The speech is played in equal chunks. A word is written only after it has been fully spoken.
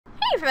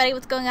everybody,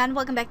 what's going on?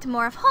 Welcome back to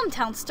more of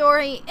Hometown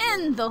Story.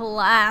 In the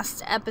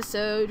last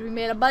episode, we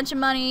made a bunch of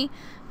money.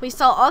 We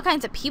saw all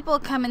kinds of people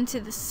come into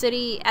the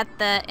city at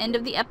the end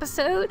of the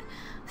episode.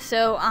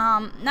 So,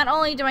 not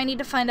only do I need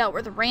to find out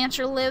where the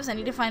rancher lives, I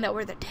need to find out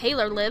where the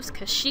Tailor lives,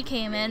 because she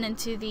came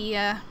into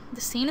the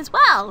scene as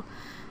well.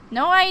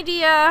 No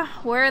idea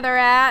where they're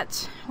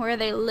at, where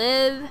they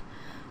live.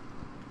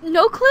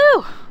 No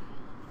clue.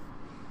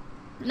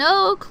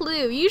 No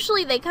clue.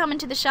 Usually they come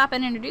into the shop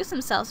and introduce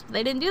themselves, but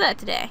they didn't do that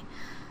today.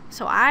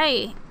 So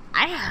I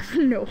have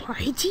no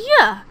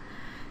idea.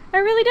 I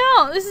really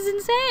don't. This is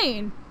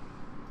insane.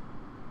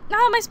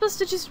 How am I supposed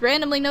to just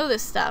randomly know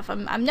this stuff?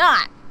 I'm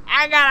not.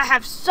 I gotta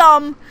have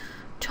some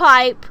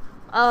type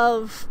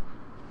of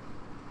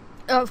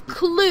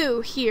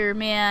clue here,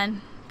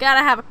 man.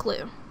 Gotta have a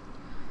clue.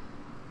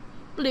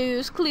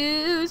 Blues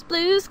Clues,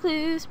 Blues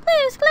Clues,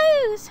 Blues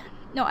Clues.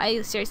 No, I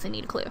seriously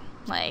need a clue.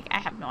 Like, I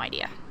have no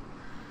idea.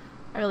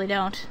 I really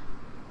don't.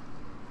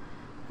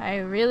 I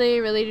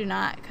really do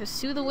not. Because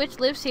Sue the Witch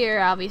lives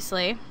here,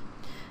 obviously.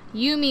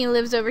 Yumi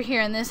lives over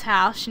here in this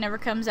house. She never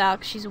comes out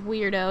because she's a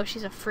weirdo.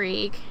 She's a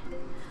freak.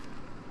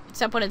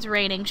 Except when it's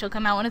raining. She'll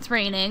come out when it's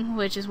raining,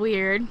 which is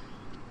weird.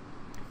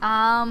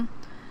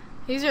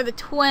 These are the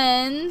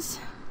twins.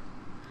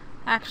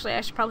 Actually, I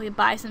should probably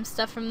buy some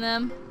stuff from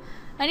them.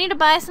 I need to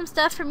buy some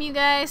stuff from you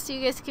guys so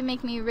you guys can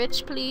make me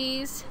rich,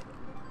 please.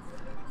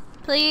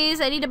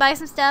 Please, I need to buy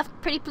some stuff.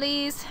 Pretty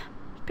please.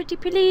 Pretty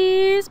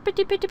please.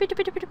 Pretty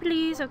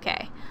please.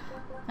 Okay.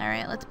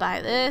 Alright, let's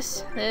buy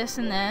this, this,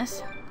 and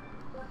this.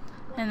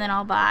 And then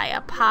I'll buy a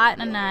pot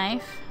and a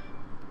knife.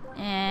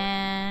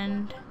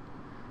 And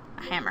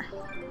a hammer.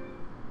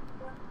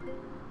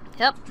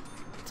 Yep.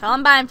 That's all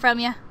I'm buying from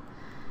you.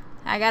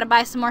 I gotta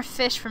buy some more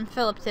fish from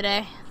Philip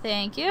today.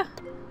 Thank you.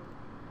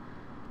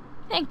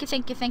 Thank you,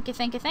 thank you, thank you,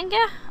 thank you, thank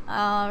you.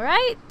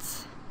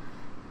 Alright.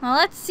 Well,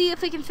 let's see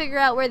if we can figure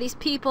out where these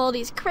people,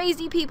 these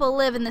crazy people,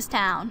 live in this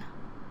town.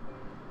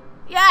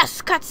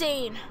 Yes!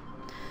 Cutscene!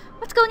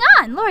 What's going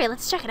on? Lori,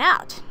 let's check it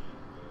out.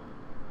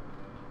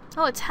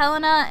 Oh, it's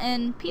Helena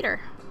and Peter.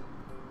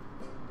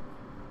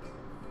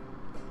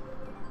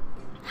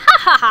 Ha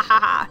ha ha ha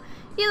ha!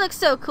 You look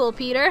so cool,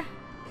 Peter.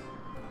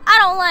 I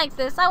don't like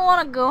this. I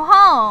want to go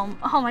home.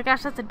 Oh my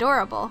gosh, that's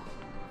adorable.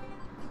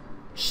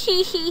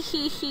 Hee hee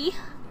hee hee.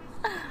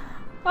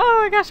 Oh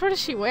my gosh, what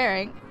is she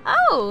wearing?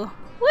 Oh!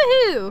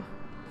 Woohoo!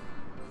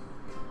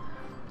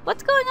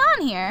 What's going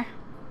on here?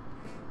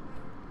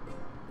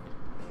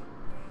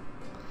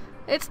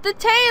 It's the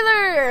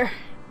tailor!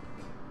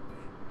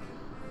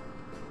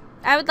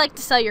 I would like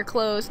to sell your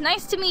clothes.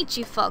 Nice to meet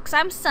you folks.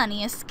 I'm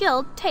Sunny, a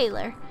skilled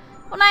tailor.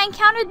 When I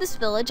encountered this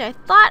village, I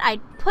thought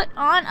I'd put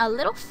on a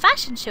little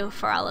fashion show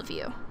for all of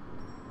you.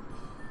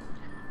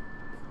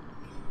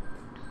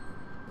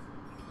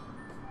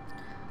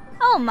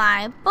 Oh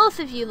my, both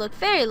of you look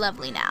very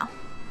lovely now.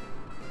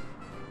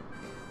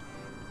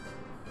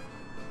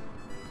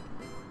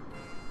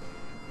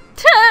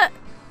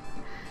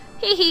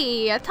 Hee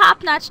hee, a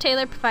top-notch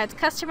tailor provides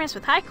customers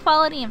with high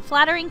quality and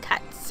flattering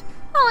cuts.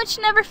 Oh, and she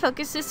never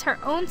focuses her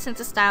own sense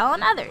of style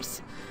on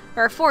others.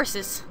 Or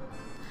forces.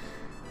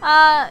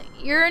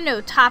 You're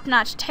no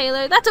top-notch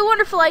tailor. That's a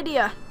wonderful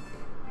idea.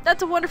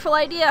 That's a wonderful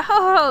idea. Ho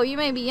ho ho, you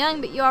may be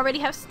young, but you already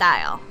have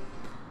style.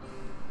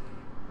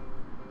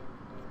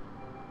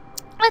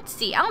 Let's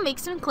see, I'll make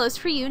some clothes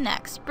for you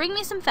next. Bring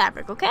me some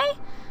fabric, okay?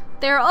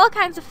 There are all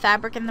kinds of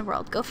fabric in the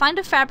world. Go find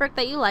a fabric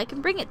that you like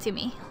and bring it to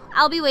me.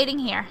 I'll be waiting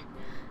here.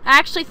 I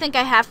actually think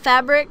I have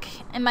fabric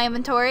in my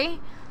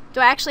inventory. Do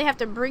I actually have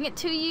to bring it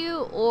to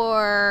you,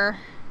 or...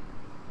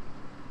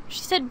 She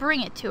said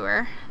bring it to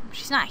her.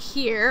 She's not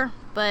here,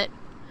 but...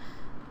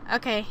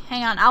 Okay,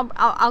 hang on.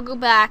 I'll go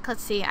back.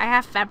 Let's see. I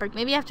have fabric.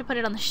 Maybe I have to put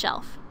it on the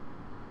shelf.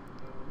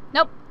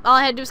 Nope. All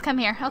I had to do was come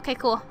here. Okay,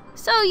 cool.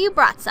 So you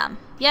brought some.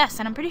 Yes,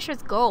 and I'm pretty sure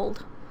it's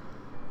gold.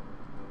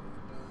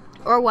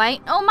 Or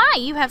white. Oh my,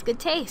 you have good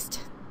taste.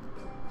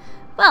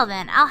 Well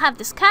then, I'll have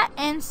this cut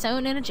and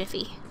sewn in a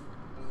jiffy.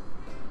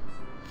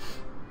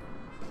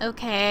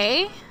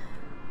 Okay.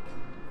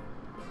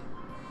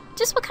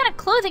 Just what kind of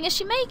clothing is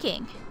she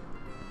making?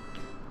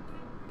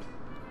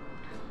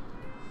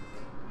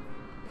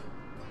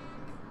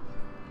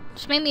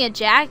 She made me a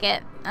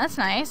jacket. That's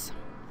nice.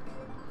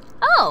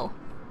 Oh.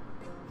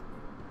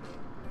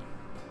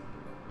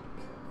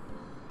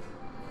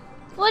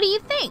 What do you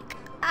think?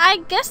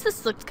 I guess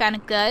this looks kind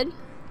of good.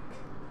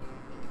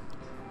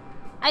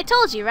 I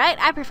told you, right?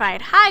 I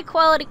provide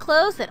high-quality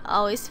clothes that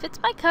always fits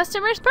my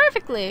customers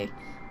perfectly.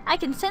 I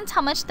can sense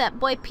how much that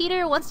boy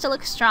Peter wants to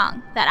look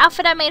strong. That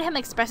outfit I made him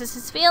expresses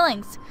his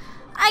feelings.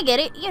 I get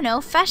it. You know,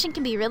 fashion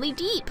can be really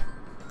deep.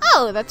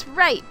 Oh, that's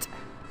right.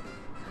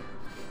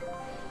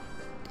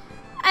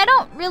 I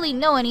don't really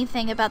know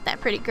anything about that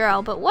pretty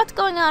girl, but what's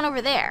going on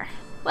over there?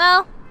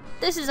 Well,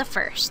 this is a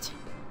first.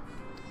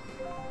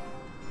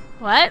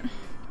 What?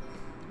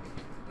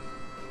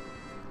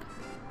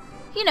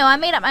 You know, I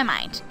made up my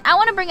mind. I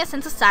want to bring a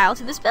sense of style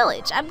to this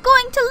village. I'm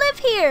going to live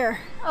here!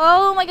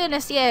 Oh my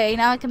goodness, yay.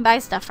 Now I can buy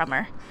stuff from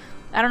her.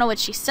 I don't know what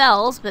she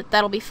sells, but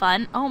that'll be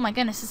fun. Oh my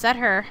goodness, is that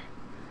her?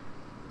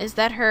 Is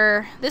that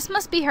her? This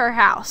must be her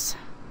house.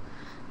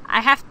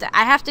 I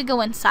have to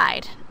go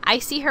inside. I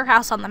see her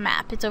house on the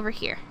map. It's over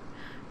here.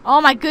 Oh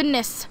my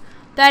goodness.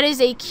 That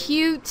is a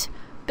cute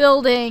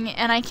building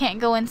and I can't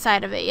go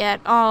inside of it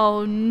yet.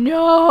 Oh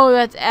no,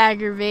 that's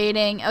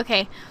aggravating.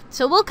 Okay,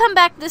 so we'll come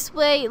back this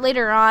way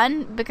later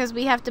on because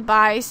we have to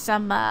buy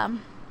some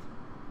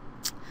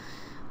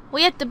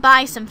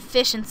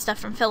fish and stuff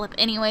from Philip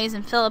anyways,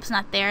 and Philip's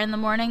not there in the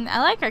morning. I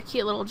like our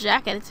cute little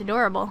jacket. It's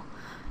adorable.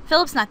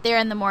 Philip's not there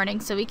in the morning,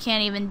 so we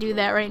can't even do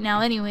that right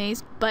now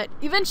anyways, but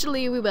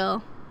eventually we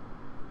will.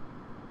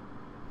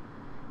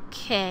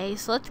 Okay,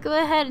 so let's go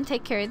ahead and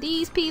take care of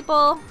these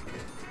people.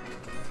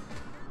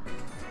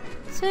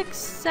 6,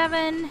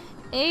 7,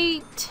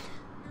 8.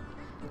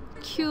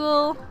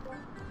 Cool. Go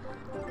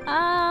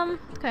ahead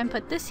and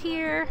put this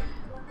here.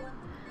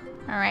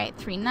 Alright,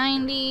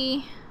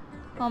 390.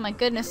 Oh my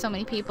goodness, so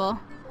many people.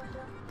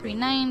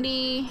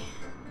 390.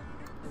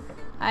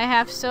 I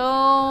have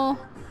so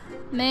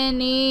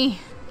many.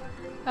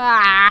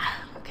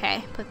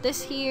 Okay, put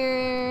this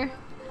here.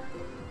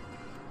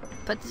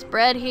 Put this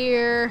bread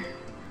here.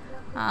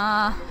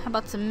 How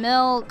about some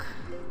milk?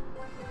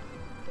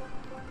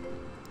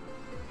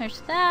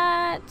 There's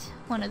that.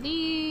 One of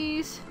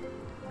these.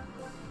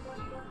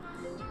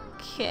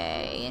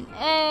 Okay, an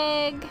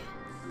egg.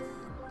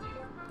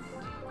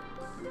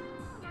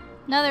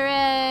 Another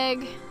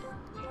egg.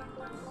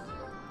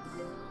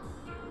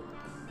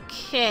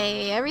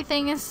 Okay,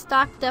 everything is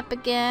stocked up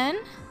again.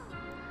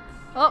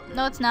 Oh,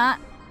 no it's not.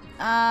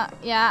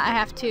 Yeah, I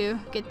have to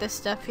get this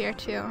stuff here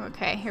too.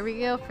 Okay, here we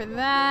go for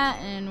that.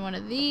 And one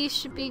of these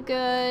should be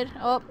good.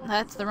 Oh,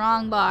 that's the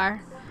wrong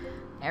bar.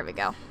 There we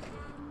go.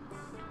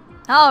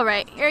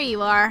 Alright, here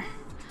you are.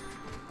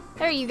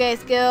 There you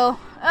guys go.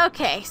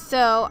 Okay,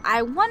 so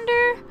I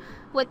wonder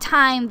what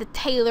time the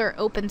tailor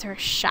opens her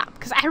shop.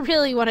 Because I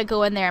really want to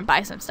go in there and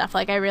buy some stuff.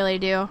 Like, I really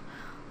do.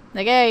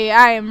 Like, hey,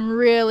 I am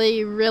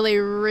really, really,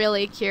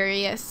 really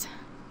curious.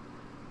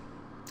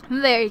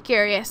 Very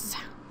curious.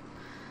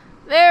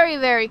 Very,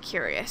 very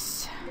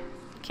curious.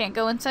 Can't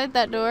go inside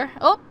that door.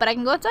 Oh, but I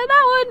can go inside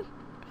that one.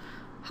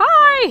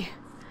 Hi!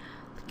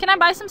 Can I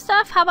buy some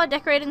stuff? How about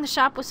decorating the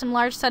shop with some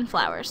large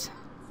sunflowers?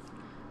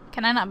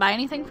 Can I not buy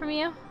anything from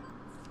you?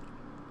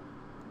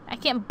 I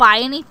can't buy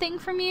anything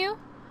from you?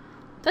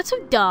 That's so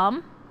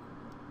dumb.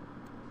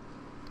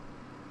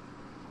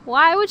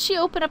 Why would she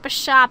open up a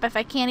shop if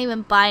I can't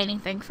even buy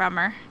anything from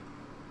her?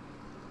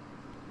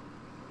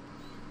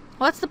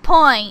 What's the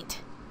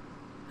point?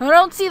 I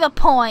don't see the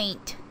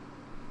point.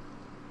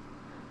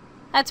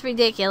 That's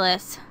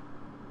ridiculous.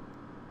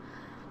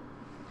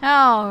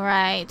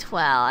 Alright,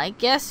 well, I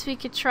guess we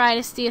could try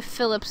to see if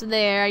Philip's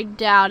there. I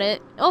doubt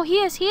it. Oh, he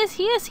is.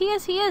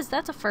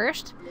 That's a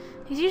first.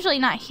 He's usually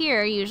not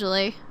here,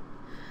 usually.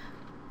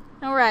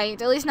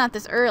 Alright, at least not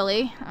this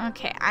early.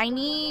 Okay, I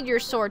need your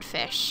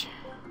swordfish.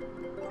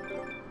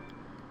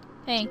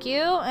 Thank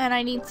you. And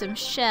I need some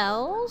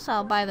shells.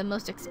 I'll buy the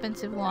most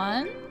expensive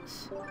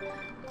ones.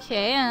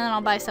 Okay, and then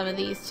I'll buy some of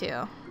these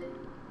too.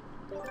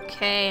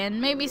 Okay, and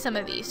maybe some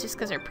of these just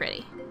because they're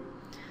pretty.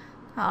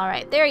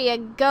 Alright, there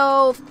you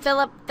go,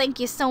 Philip. Thank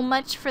you so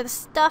much for the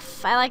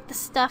stuff. I like the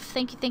stuff.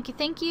 Thank you, thank you,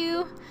 thank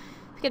you.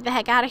 Get the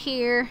heck out of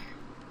here.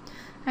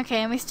 Okay,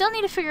 and we still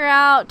need to figure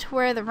out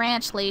where the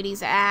ranch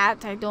lady's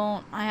at.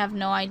 I have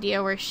no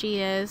idea where she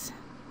is.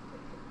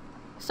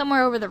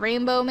 Somewhere over the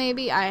rainbow,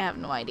 maybe? I have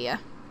no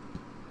idea.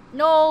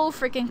 No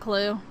freaking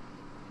clue.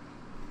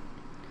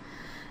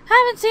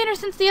 Haven't seen her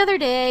since the other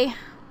day.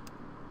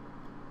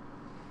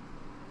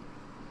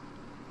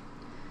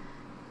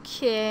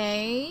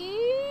 Okay.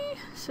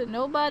 So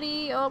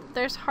nobody. Oh,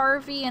 there's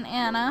Harvey and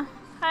Anna.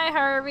 Hi,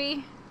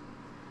 Harvey.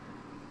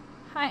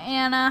 Hi,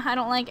 Anna. I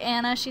don't like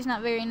Anna. She's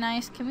not very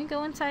nice. Can we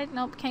go inside?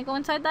 Nope, can't go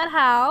inside that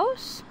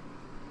house.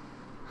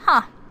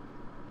 Huh.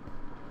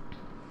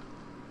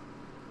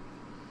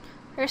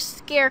 There's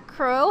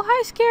Scarecrow.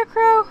 Hi,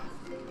 Scarecrow.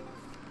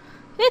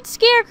 It's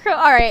Scarecrow.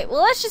 Alright,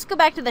 well, let's just go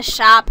back to the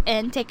shop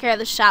and take care of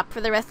the shop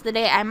for the rest of the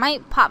day. I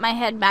might pop my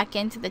head back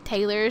into the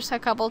tailor's a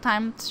couple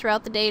times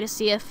throughout the day to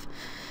see if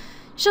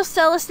she'll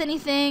sell us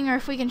anything or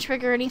if we can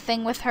trigger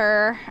anything with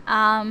her.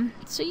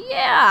 So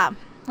yeah,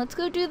 let's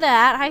go do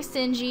that. Hi,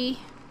 Sinji.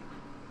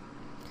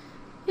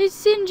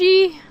 It's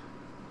Sinji.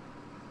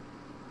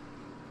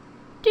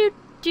 Do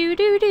do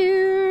do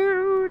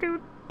do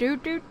do do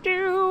do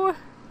do.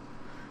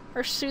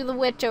 Or Sue the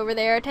witch over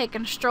there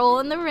taking a stroll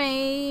in the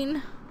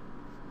rain.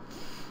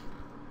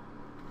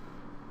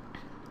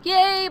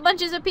 Yay,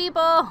 bunches of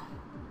people.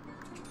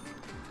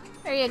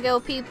 There you go,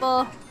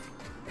 people.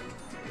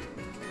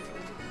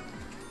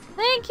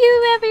 Thank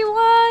you,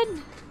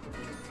 everyone!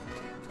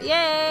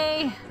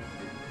 Yay!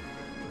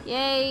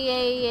 Yay,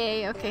 yay,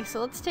 yay. Okay, so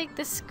let's take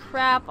this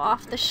crap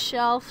off the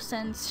shelf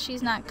since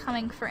she's not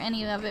coming for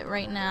any of it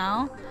right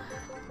now.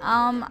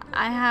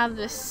 I have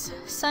this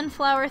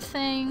sunflower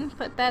thing.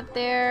 Put that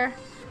there.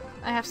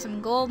 I have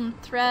some golden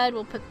thread.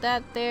 We'll put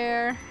that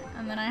there.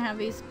 And then I have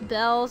these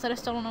bells that I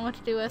still don't know what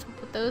to do with. We'll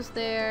put those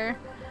there.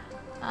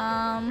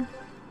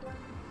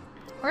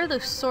 Where are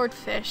those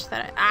swordfish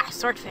that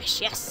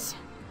swordfish, yes!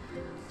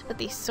 Let's put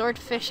these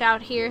swordfish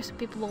out here so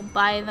people will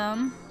buy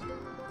them.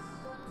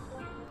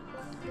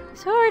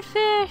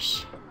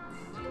 Swordfish!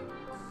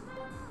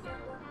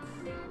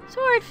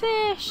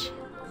 Swordfish!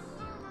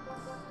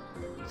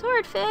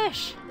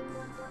 Swordfish!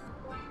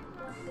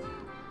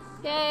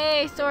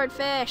 Yay,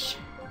 swordfish!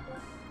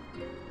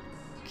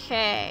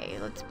 Okay,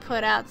 let's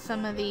put out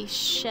some of these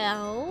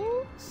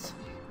shells.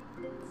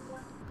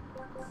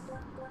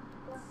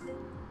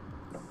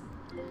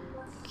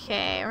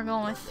 Okay, we're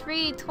going with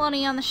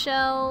 320 on the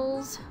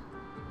shells.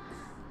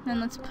 Then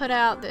let's put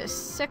out this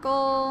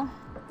sickle.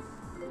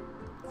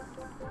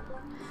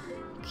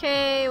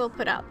 Okay, we'll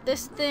put out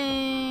this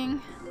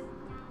thing.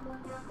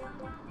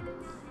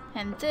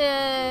 And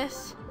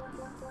this.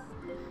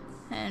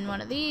 And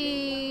one of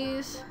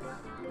these.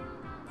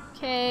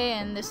 Okay,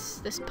 and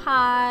this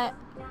pot.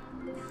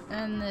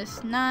 And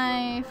this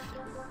knife.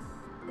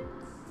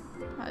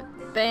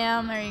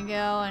 Bam, there you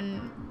go.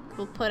 And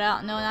we'll put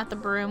out, no, not the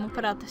broom. We'll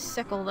put out the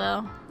sickle,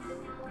 though.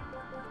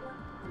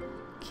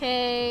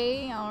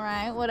 Okay,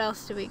 alright. What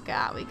else do we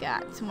got? We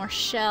got some more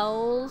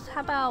shells.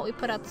 How about we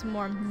put out some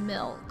more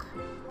milk?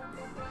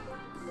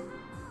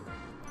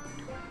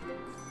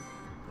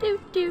 Do,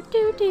 do,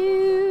 do,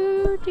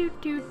 do. Do,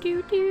 do,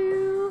 do,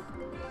 do.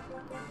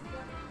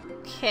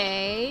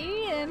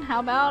 Okay, and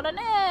how about an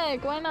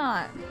egg? Why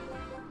not?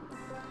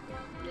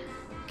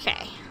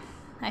 Okay.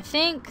 I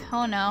think,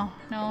 oh no,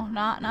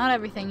 not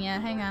everything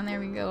yet. Hang on, there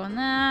we go on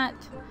that.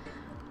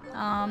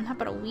 How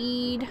about a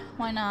weed?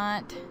 Why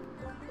not?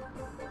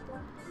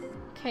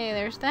 Okay,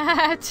 there's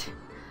that.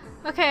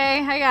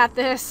 Okay, I got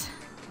this.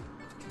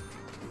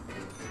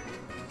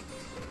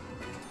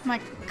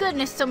 My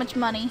goodness, so much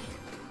money.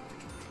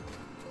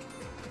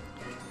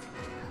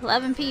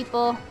 11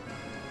 people.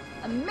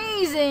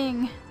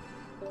 Amazing!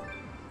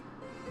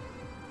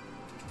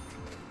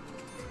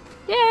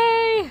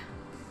 Yay!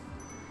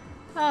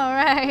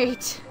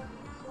 Alright.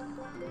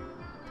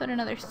 Put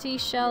another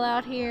seashell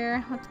out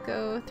here. Let's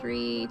go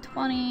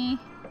 320.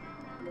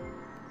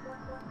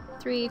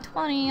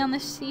 320 on the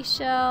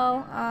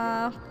seashell.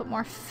 Put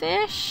more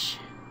fish.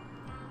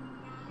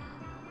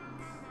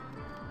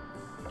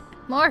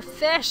 More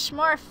fish!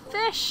 More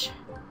fish!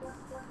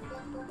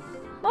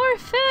 More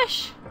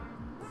fish!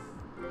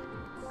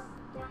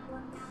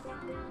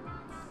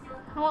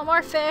 I want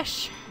more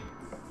fish.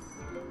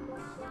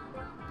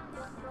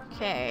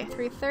 Okay,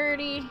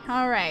 330.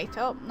 Alright.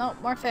 Oh, no,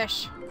 more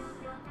fish.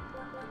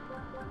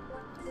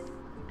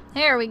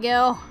 There we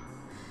go.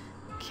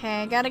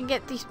 Okay, I gotta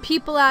get these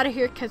people out of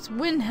here because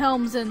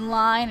Windhelm's in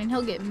line and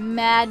he'll get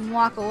mad and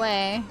walk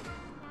away.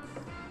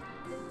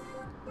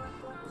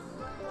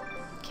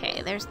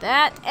 Okay, there's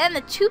that. And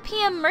the 2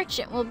 p.m.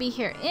 merchant will be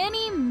here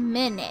any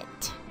minute.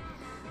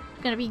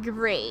 It's gonna be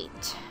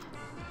great.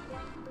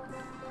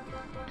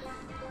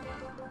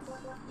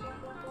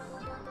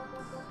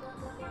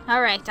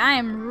 Alright, I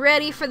am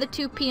ready for the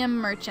 2 p.m.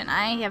 merchant.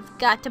 I have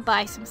got to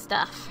buy some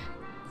stuff.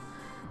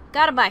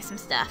 Gotta buy some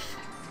stuff.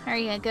 There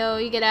you go,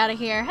 you get out of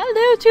here.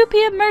 Hello, 2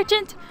 p.m.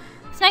 merchant.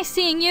 It's nice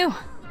seeing you.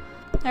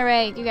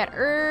 Alright, you got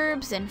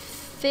herbs and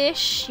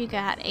fish. You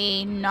got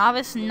a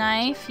novice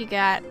knife. You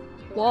got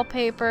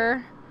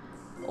wallpaper,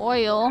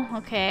 oil,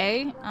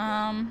 okay.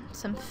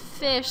 Some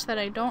fish that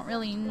I don't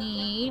really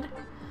need.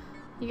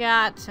 You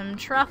got some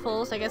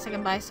truffles. I guess I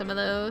can buy some of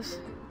those.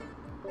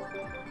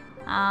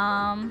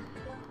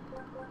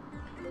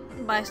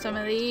 Buy some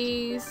of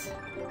these.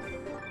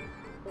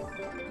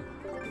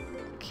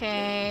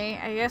 Okay,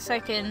 I guess I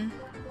can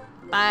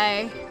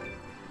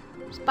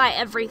just buy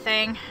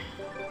everything.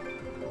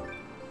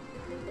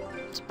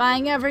 Just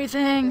buying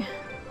everything.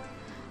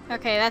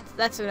 Okay,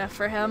 that's enough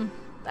for him.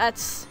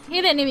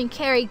 He didn't even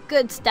carry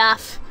good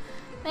stuff.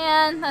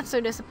 Man, that's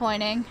so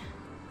disappointing.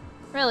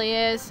 Really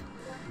is.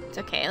 It's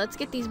okay, let's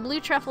get these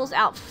blue truffles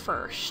out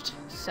first.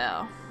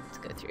 So, let's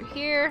go through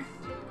here.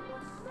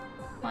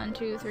 1,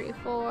 2, 3,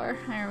 4.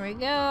 There we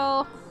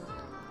go.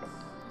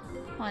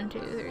 1, 2,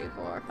 3,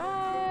 4,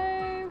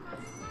 5.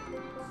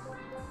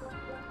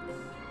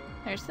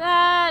 There's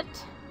that.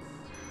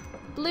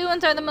 Blue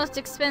ones are the most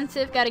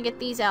expensive. Gotta get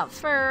these out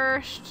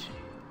first.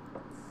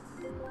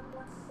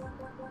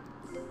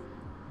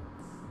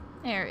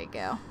 There we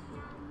go.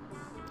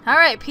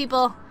 Alright,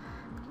 people.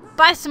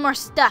 Buy some more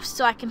stuff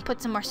so I can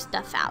put some more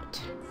stuff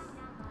out.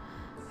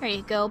 There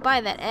you go.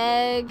 Buy that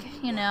egg.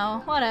 You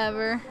know,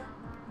 whatever.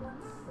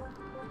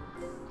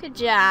 Good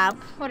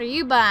job. What are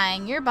you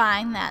buying? You're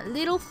buying that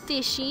little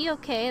fishy.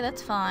 Okay,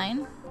 that's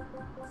fine.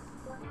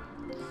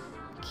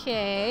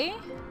 Okay.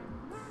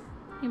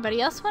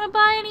 Anybody else want to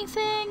buy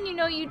anything? You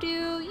know you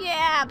do.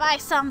 Yeah, buy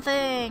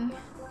something.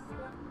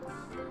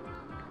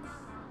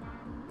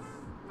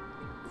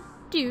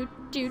 Do,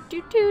 do,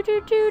 do, do,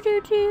 do, do,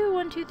 do, do.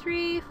 1, 2,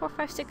 3, 4,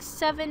 5, 6,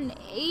 7,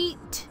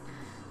 8.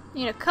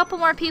 Need a couple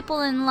more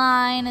people in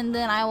line, and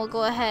then I will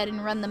go ahead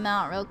and run them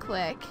out real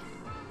quick.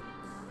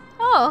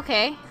 Oh,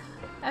 okay.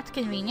 That's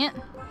convenient.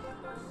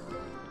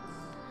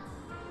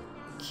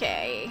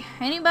 Okay.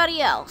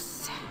 Anybody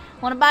else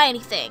want to buy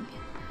anything?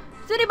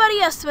 Does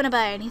anybody else want to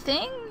buy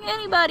anything?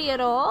 Anybody at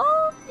all?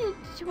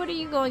 What are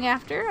you going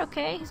after?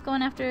 Okay, he's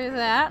going after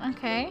that.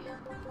 Okay.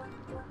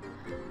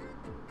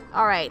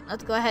 Alright,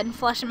 let's go ahead and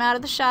flush him out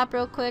of the shop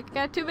real quick.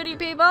 Got too many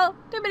people.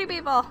 Too many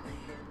people.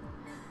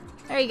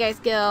 There you guys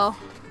go.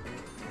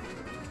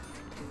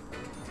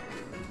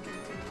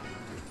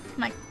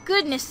 My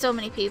goodness, so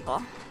many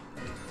people.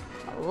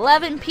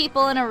 11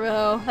 people in a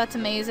row. That's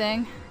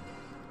amazing.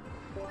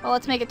 Well,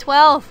 let's make it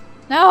 12.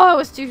 No, I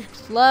was too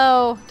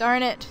slow.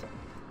 Darn it.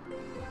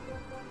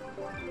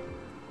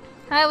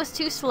 I was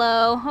too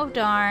slow. Oh,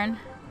 darn.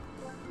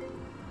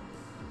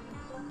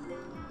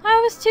 I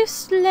was too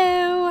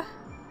slow.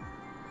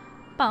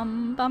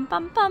 Bum, bum,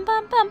 bum, bum,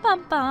 bum, bum,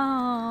 bum,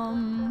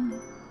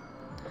 bum.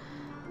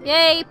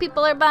 Yay,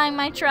 people are buying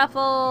my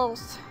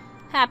truffles.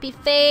 Happy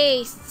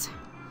face.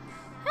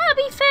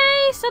 Happy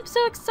face. I'm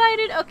so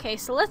excited. Okay,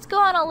 so let's go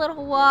on a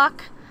little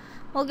walk.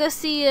 We'll go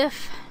see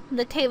if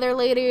the tailor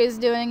lady is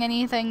doing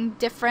anything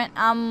different.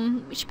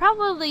 We should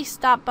probably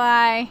stop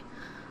by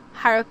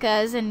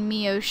Haruka's and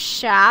Mio's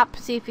shop,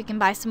 see if we can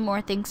buy some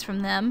more things from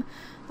them.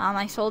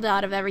 I sold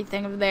out of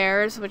everything of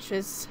theirs, which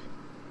was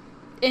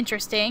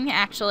interesting,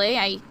 actually.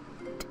 I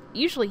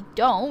usually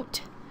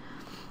don't.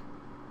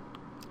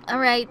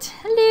 Alright,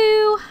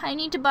 hello. I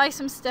need to buy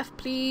some stuff,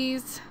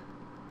 please.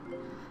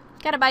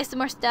 Gotta buy some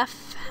more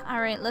stuff.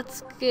 Alright,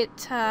 let's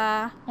get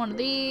one of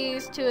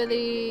these, two of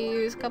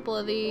these, a couple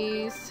of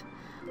these.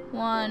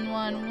 One.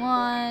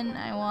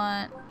 I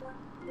want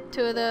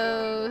two of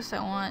those. I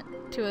want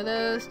two of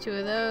those, two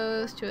of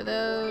those, two of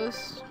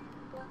those.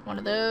 One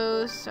of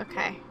those.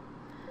 Okay.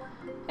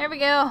 There we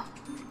go.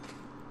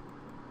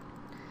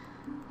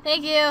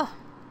 Thank you.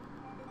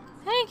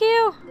 Thank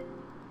you.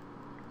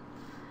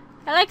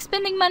 I like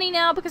spending money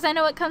now because I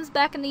know it comes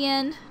back in the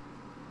end.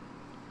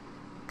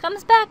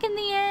 Comes back in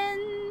the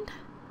end.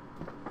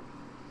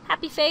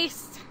 Happy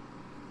face.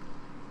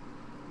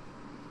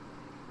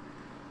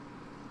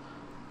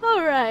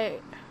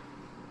 Alright.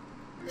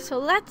 So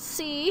let's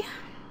see.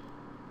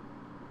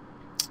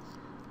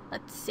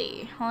 Let's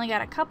see. Only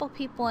got a couple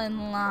people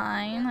in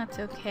line. That's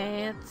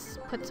okay. Let's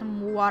put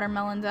some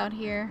watermelons out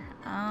here.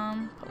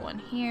 Put one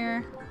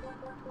here.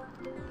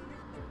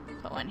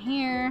 Put one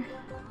here.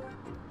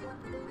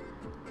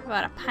 How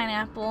about a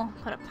pineapple?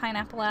 Put a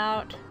pineapple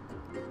out.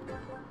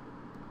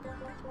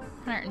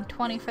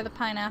 120 for the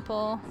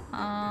pineapple.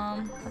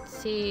 Let's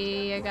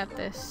see. I got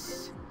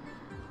this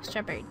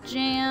strawberry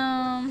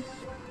jam.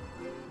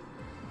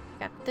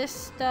 Got this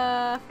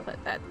stuff.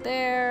 Put that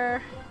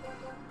there.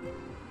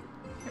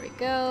 There we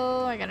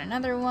go. I got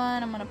another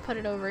one. I'm gonna put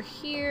it over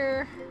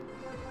here.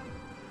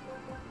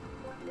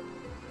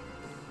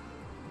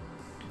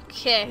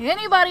 Okay.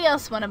 Anybody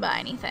else want to buy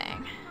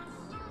anything?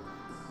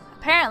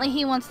 Apparently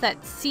he wants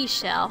that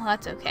seashell.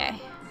 That's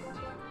okay.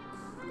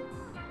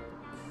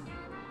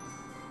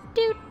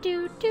 Do.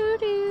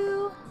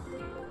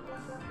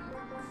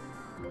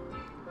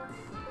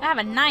 I have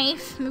a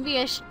knife. Maybe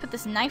I should put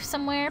this knife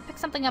somewhere. Pick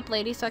something up,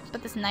 lady, so I can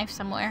put this knife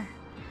somewhere.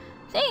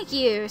 Thank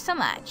you so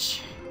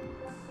much.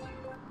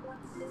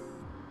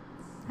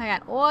 I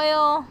got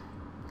oil.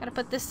 Gotta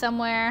put this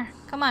somewhere.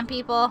 Come on,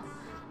 people.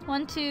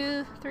 1,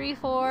 2, 3,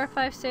 4,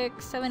 5,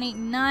 6, 7, 8,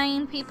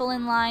 9 people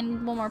in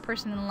line. One more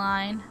person in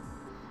line.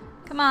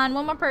 Come on,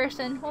 one more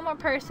person. One more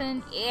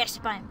person. Yes,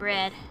 buying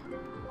bread.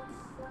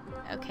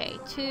 Okay,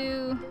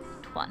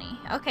 220.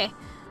 Okay,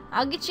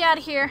 I'll get you out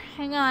of here.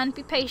 Hang on,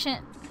 be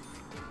patient.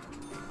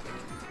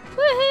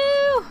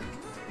 Woohoo!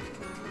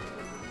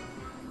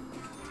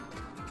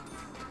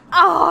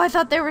 Oh, I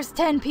thought there was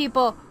 10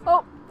 people.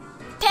 Oh,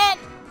 10,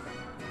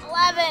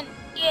 11.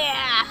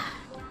 Yeah,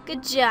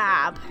 good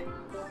job.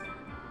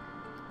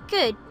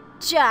 Good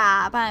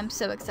job. I'm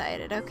so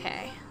excited.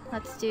 Okay,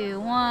 let's do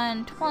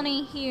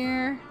 120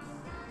 here.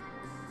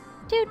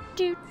 Do.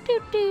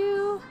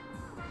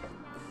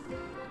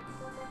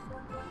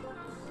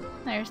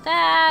 There's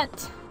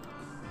that.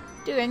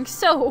 Doing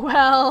so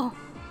well.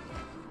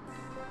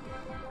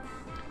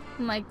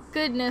 My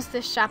goodness,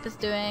 this shop is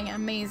doing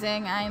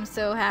amazing. I am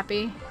so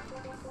happy.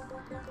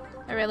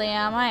 I really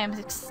am. I am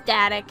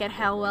ecstatic at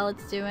how well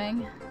it's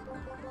doing.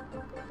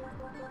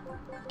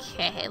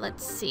 Okay,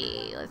 let's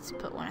see. Let's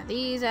put one of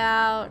these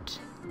out.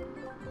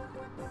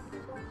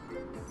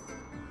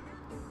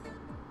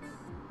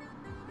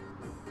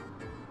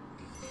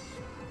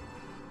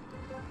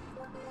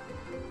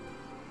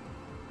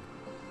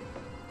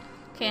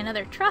 Okay,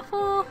 another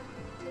truffle.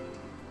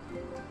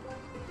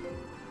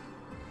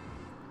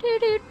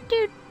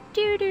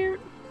 Do.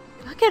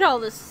 Look at all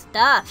this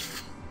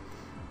stuff.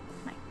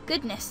 My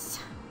goodness.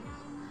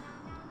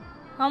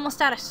 We're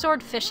almost out of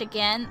swordfish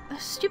again.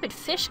 Those stupid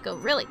fish go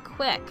really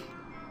quick.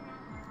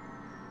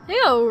 They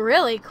go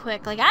really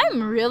quick. Like,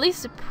 I'm really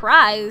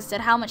surprised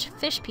at how much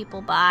fish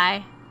people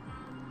buy.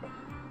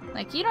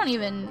 Like, you don't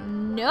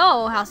even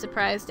know how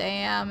surprised I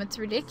am. It's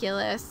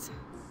ridiculous.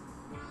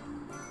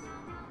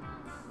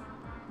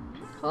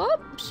 Oh,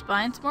 just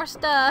buying some more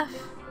stuff.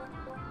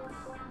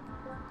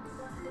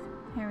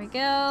 Here we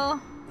go.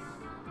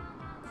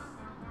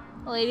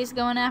 The lady's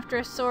going after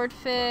a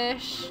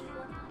swordfish.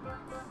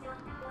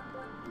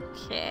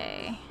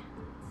 Okay.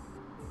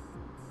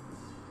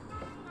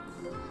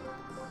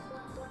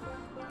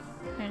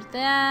 There's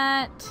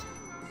that.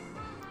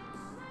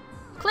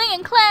 Cling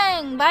and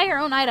clang! Buy your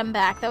own item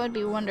back. That would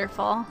be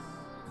wonderful.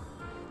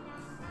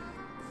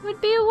 Would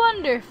be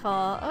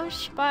wonderful. Oh,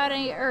 she bought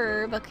a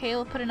herb. Okay,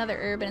 we'll put another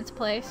herb in its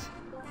place.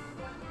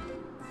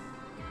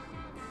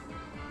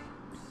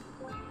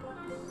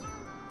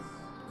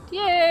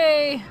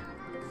 Yay!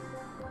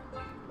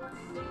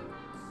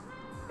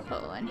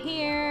 Put one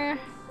here.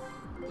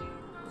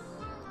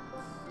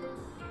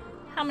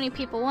 How many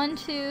people? 1,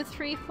 2,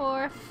 3,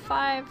 4,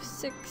 5,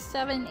 6,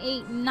 7,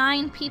 8,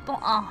 9 people.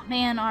 Oh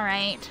man,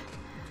 alright.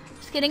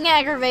 Just getting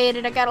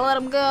aggravated. I gotta let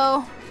them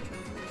go.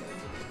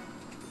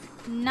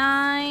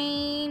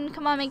 9.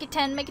 Come on, make it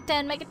 10, make it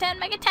 10, make it 10,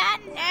 make it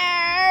 10.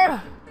 No!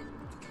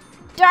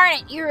 Darn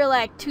it, you were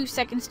like 2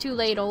 seconds too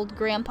late, old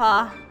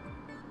grandpa.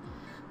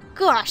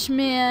 Gosh,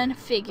 man.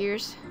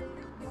 Figures.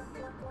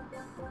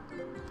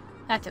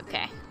 That's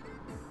okay.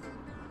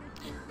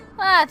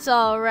 That's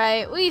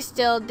alright. We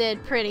still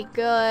did pretty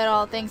good,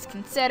 all things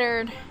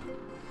considered.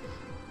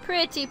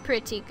 Pretty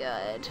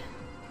good.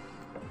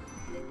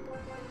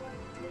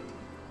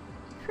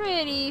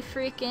 Pretty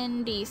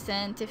freaking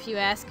decent, if you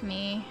ask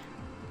me.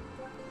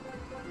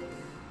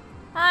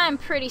 I'm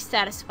pretty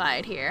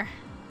satisfied here.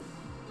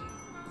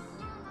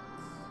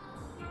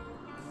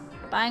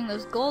 Buying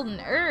those golden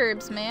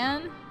herbs,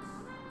 man.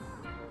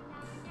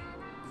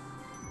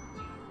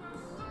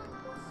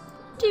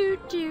 Do.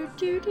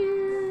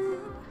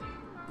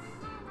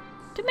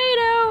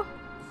 Tomato.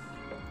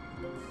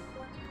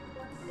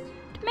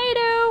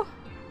 Tomato.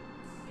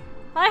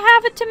 I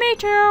have a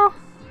tomato.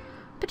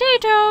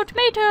 Potato,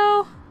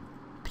 tomato.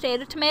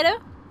 Potato,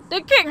 tomato.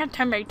 The king of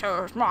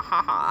tomatoes.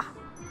 Mwahaha.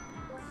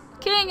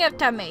 King of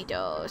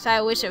tomatoes.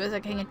 I wish it was a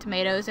king of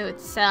tomatoes. It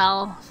would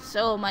sell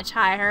so much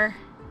higher.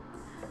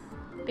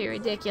 Be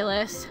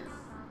ridiculous.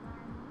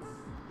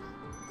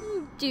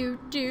 Do.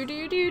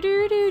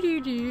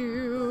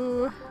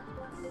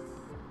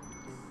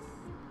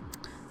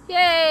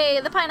 Yay,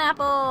 the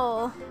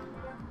pineapple.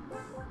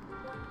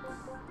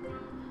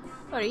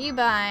 What are you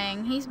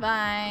buying? He's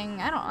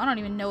buying. I don't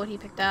even know what he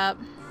picked up.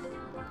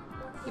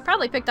 He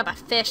probably picked up a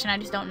fish and I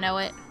just don't know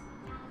it.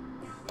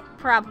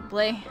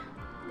 Probably.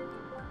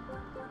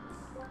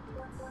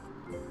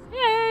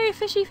 Yay,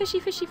 fishy.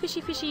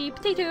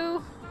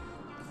 Potato.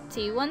 Let's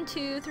see, 1,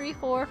 2, 3,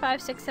 4,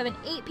 5, 6, 7,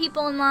 8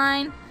 people in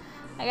line.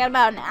 I got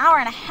about an hour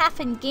and a half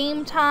in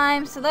game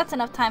time, so that's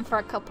enough time for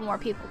a couple more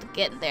people to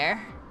get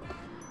there.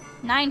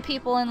 9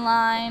 people in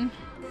line.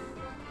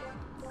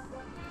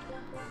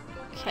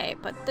 Okay,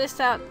 put this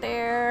out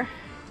there.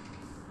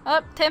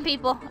 Oh, 10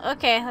 people.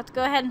 Okay, let's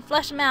go ahead and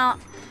flush them out.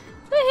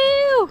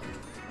 Woohoo!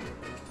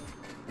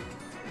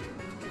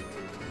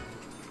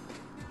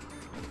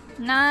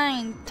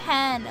 9,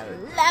 10,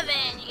 11.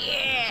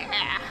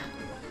 Yeah!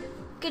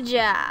 Good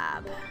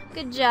job.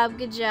 Good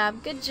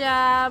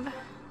job.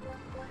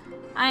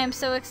 I am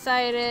so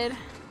excited.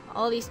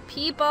 All these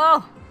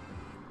people.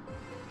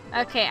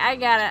 Okay, I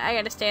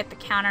gotta stay at the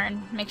counter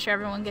and make sure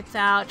everyone gets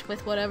out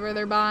with whatever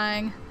they're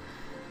buying.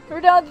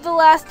 We're down to the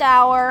last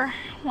hour.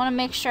 Want to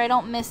make sure I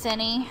don't miss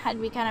any. I'd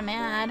be kind of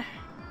mad.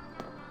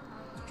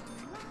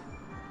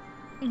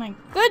 Oh my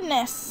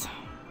goodness.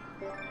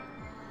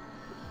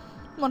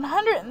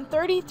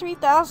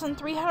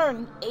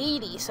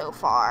 133,380 so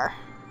far.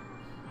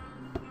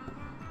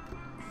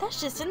 That's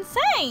just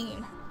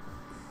insane.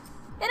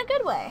 In a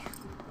good way.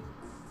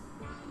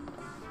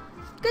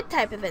 Good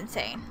type of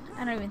insane.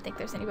 I don't even think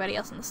there's anybody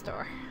else in the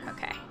store.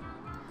 Okay.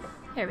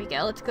 There we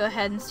go. Let's go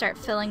ahead and start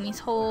filling these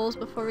holes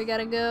before we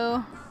gotta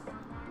go.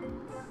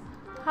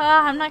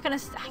 I'm not gonna...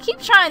 I keep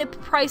trying to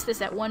price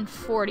this at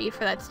 140 for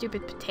that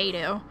stupid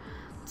potato.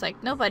 It's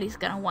like, nobody's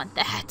gonna want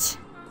that.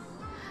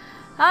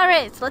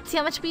 Alright, so let's see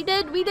how much we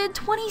did. We did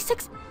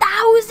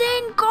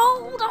 26,000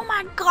 gold! Oh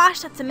my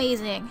gosh, that's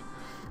amazing.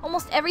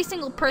 Almost every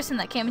single person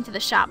that came into the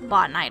shop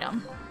bought an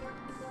item.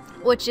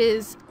 Which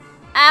is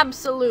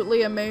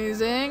absolutely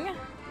amazing.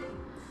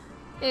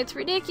 It's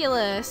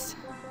ridiculous.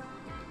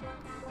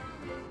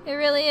 It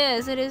really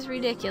is. It is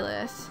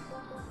ridiculous.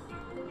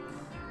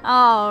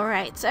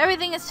 Alright, so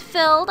everything is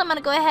filled. I'm going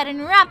to go ahead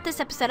and wrap this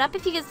episode up.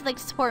 If you guys would like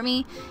to support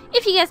me,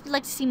 if you guys would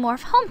like to see more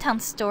of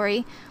Hometown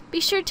Story, be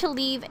sure to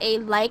leave a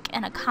like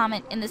and a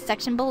comment in the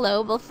section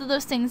below. Both of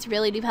those things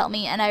really do help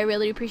me, and I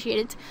really appreciate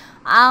it.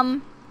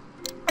 In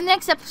the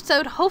next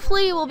episode,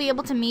 hopefully we'll be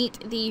able to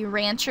meet the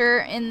rancher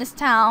in this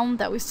town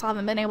that we still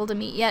haven't been able to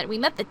meet yet. We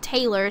met the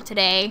Tailor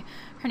today.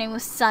 Her name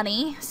was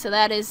Sunny, so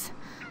that's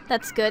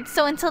good.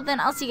 So until then,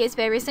 I'll see you guys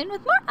very soon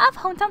with more of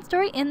Hometown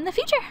Story in the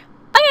future.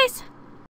 Bye, guys!